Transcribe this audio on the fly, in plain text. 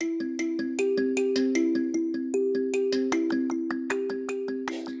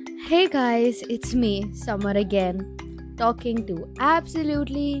Hey guys, it's me, Summer again, talking to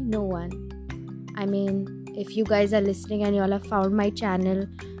absolutely no one. I mean, if you guys are listening and y'all have found my channel,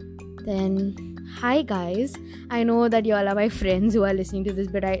 then hi guys. I know that y'all are my friends who are listening to this,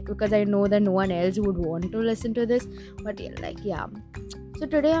 because I know that no one else would want to listen to this. But yeah. So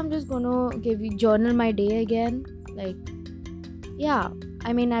today I'm just gonna give you journal my day again.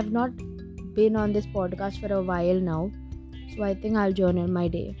 I've not been on this podcast for a while now, so I think I'll journal my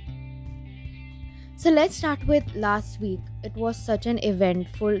day. So let's start with last week. There was such an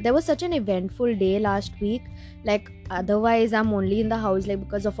eventful day last week. Otherwise I'm only in the house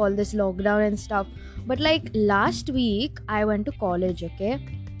because of all this lockdown and stuff. But last week I went to college, okay?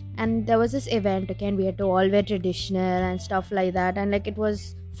 And there was this event, okay, and we had to all wear traditional and stuff like that. And it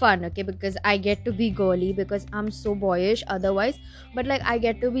was fun, okay, because I get to be girly because I'm so boyish otherwise. But I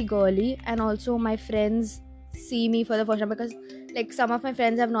get to be girly, and also my friends see me for the first time because some of my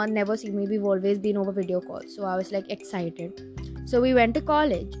friends have never seen me. We've always been over video calls, so I was excited. So we went to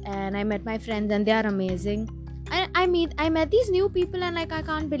college and I met my friends and they are amazing. I met these new people and I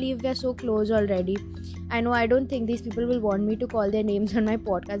can't believe we're so close already. I know I don't think these people will want me to call their names on my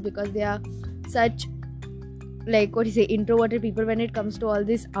podcast because they are such introverted people when it comes to all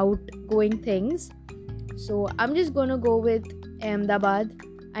these outgoing things. So I'm just gonna go with Ahmedabad.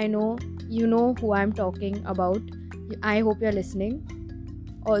 I know you know who I'm talking about. I hope you're listening.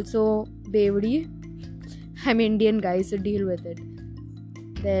 Also, Bewdi. I'm Indian, guys, so deal with it.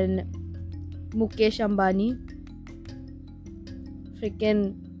 Then Mukesh Ambani.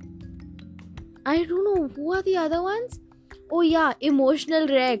 I don't know who are the other ones. Oh yeah, Emotional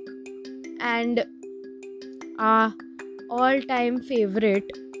Wreck. And all-time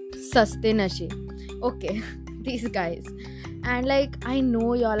favorite, Saste Nashe. Okay, these guys. And I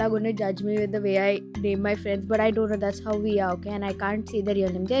know y'all are gonna judge me with the way I name my friends, but I don't know, that's how we are, okay? And I can't say their real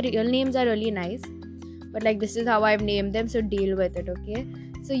name. Their real names are really nice, but this is how I've named them, so deal with it, okay?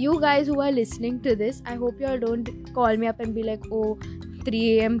 So you guys who are listening to this, I hope y'all don't call me up and be like, oh,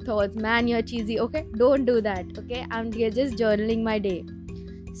 3 a.m. thoughts, man, you're cheesy, okay? Don't do that, okay? I'm here just journaling my day.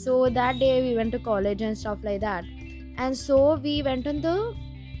 So that day we went to college and stuff like that. And so we went on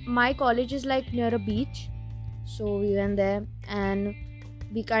my college is near a beach. So we went there and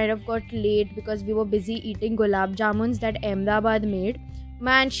we kind of got late because we were busy eating gulab jamuns that Ahmedabad made.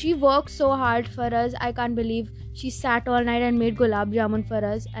 Man, she worked so hard for us. I can't believe she sat all night and made gulab jamun for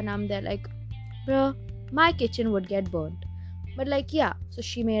us. And I'm there bro, my kitchen would get burnt. But so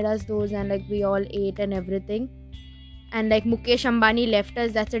she made us those and we all ate and everything. And Mukesh Ambani left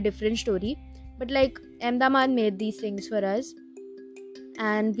us, that's a different story. But Ahmedabad made these things for us.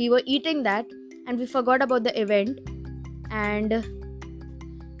 And we were eating that. And we forgot about the event, and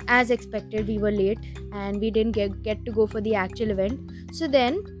as expected we were late and we didn't get to go for the actual event. So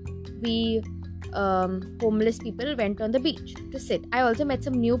then we homeless people went on the beach to sit. I also met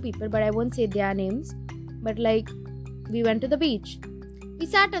some new people, but I won't say their names. But we went to the beach, we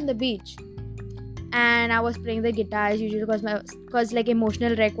sat on the beach, and I was playing the guitar as usual because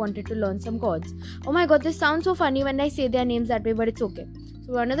Emotional Wreck wanted to learn some chords. Oh my god, this sounds so funny when I say their names that way, but it's okay.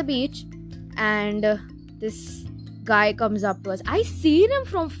 So we're on the beach and this guy comes up to us. I seen him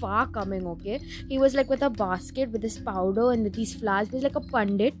from far coming, okay? He was with a basket with this powder and with these flowers. He was a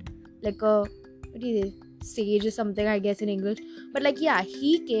pandit, sage or something, I guess, in English. But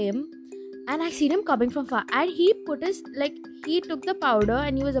he came and I seen him coming from far, and he put his he took the powder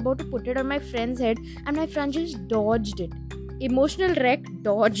and he was about to put it on my friend's head, and my friend just dodged it. Emotional Wreck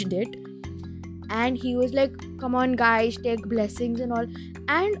dodged it, and he was come on guys, take blessings and all.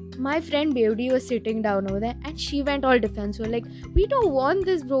 And my friend Bewdi was sitting down over there and she went all defensive, we don't want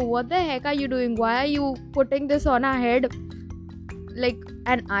this, bro, what the heck are you doing, why are you putting this on our head?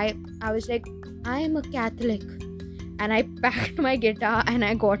 And I was I am a Catholic, and I packed my guitar and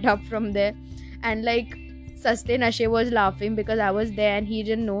I got up from there. And Saste Nashe was laughing because I was there and he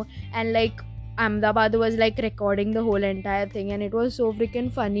didn't know. And Ahmedabad was recording the whole entire thing, and it was so freaking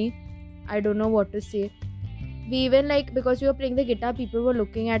funny. I don't know what to say. We even because we were playing the guitar, people were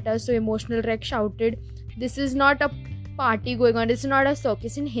looking at us. So Emotional Wreck shouted, this is not a party going on, this is not a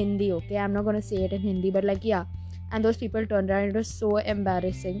circus, in Hindi, okay? I'm not gonna say it in Hindi, but and those people turned around. It was so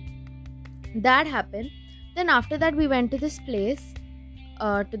embarrassing. That happened. Then after that we went to this place,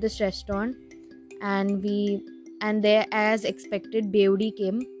 to this restaurant, and there, as expected, Bewdi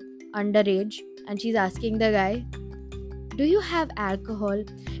came, underage, and she's asking the guy, do you have alcohol?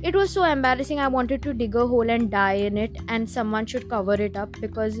 It was so embarrassing. I wanted to dig a hole and die in it, and someone should cover it up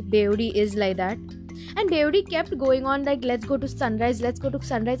because Bewdi is like that. And Beody kept going on like, let's go to Sunrise, let's go to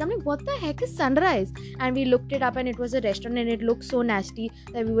Sunrise. I'm like, what the heck is Sunrise? And we looked it up and it was a restaurant and it looked so nasty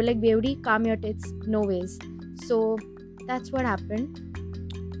that we were like, Beody, calm your tits, no ways. So that's what happened,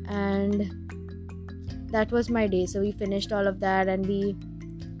 and that was my day. So we finished all of that and we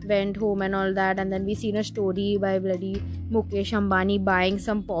went home and all that, and then we seen a story by bloody Mukesh Ambani buying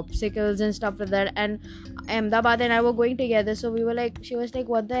some popsicles and stuff like that, and Ahmedabad and I were going together, so we were like, she was like,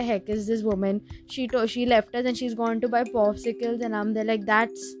 what the heck is this woman? She left us and she's gone to buy popsicles, and I'm there like,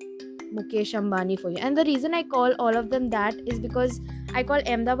 that's Mukesh Ambani for you. And the reason I call all of them that is because I call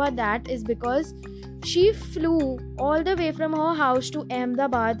Ahmedabad that is because she flew all the way from her house to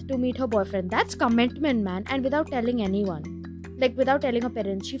Ahmedabad to meet her boyfriend. That's commitment, man. And without telling anyone, like without telling her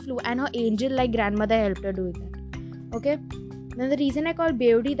parents, she flew, and her angel like grandmother helped her doing that. Okay. Now the reason I call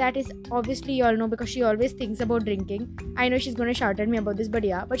Beody that is obviously you all know because she always thinks about drinking. I know she's gonna shout at me about this, but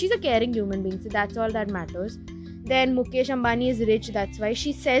yeah, but she's a caring human being, so that's all that matters. Then Mukesh Ambani is rich, that's why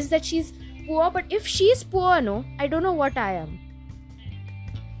she says that she's poor, but if she's poor, no, I don't know what I am.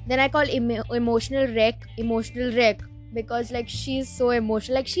 Then I call emotional wreck because like she's so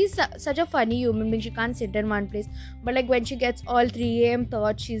emotional, like she's such a funny human being. She can't sit in one place, but like when she gets all 3 a.m.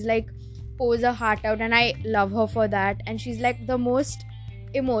 thoughts, she's like pours her heart out, and I love her for that. And she's like the most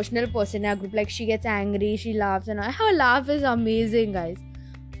emotional person in our group. Like she gets angry, she laughs, and her laugh is amazing, guys.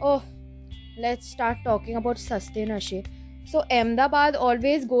 Oh, let's start talking about Saste Nashe. So Ahmedabad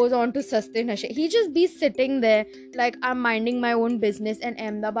always goes on to Saste Nashe. He just be sitting there like, I'm minding my own business, and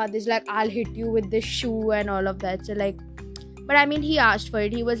Ahmedabad is like, I'll hit you with this shoe and all of that. So like, but I mean, he asked for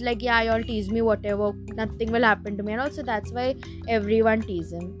it. He was like, yeah, y'all tease me, whatever, nothing will happen to me. And also that's why everyone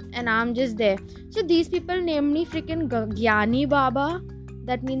tease him, and I'm just there. So these people named me freaking Gyani Baba.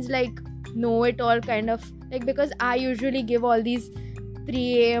 That means like know it all kind of, like, because I usually give all these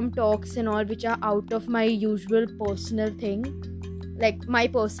 3 a.m. talks and all, which are out of my usual personal thing, like my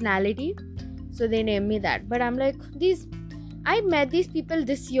personality. So they named me that. But I'm like, I met these people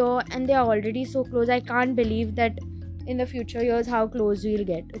this year and they're already so close. I can't believe that in the future years how close we'll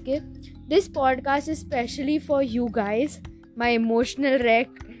get. Okay, this podcast is specially for you guys, my emotional wreck,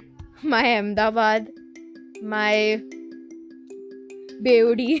 my Ahmedabad, my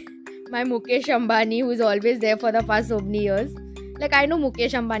Beody, my Mukesh Ambani, who's always there for the past so many years. Like, I know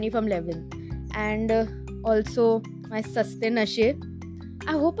Mukesh Ambani from 11. And also my Saste Nashe.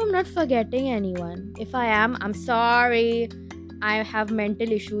 I hope I'm not forgetting anyone. If I am, I'm sorry. I have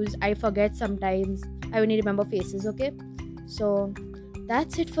mental issues. I forget sometimes. I only remember faces, okay? So,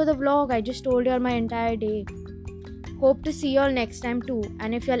 that's it for the vlog. I just told you all my entire day. Hope to see you all next time too.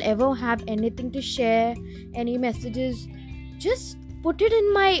 And if y'all ever have anything to share, any messages, just put it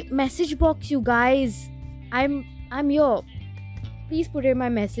in my message box, you guys. I'm here. Please put it in my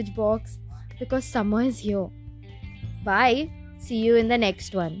message box because summer is here. Bye. See you in the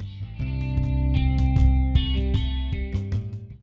next one.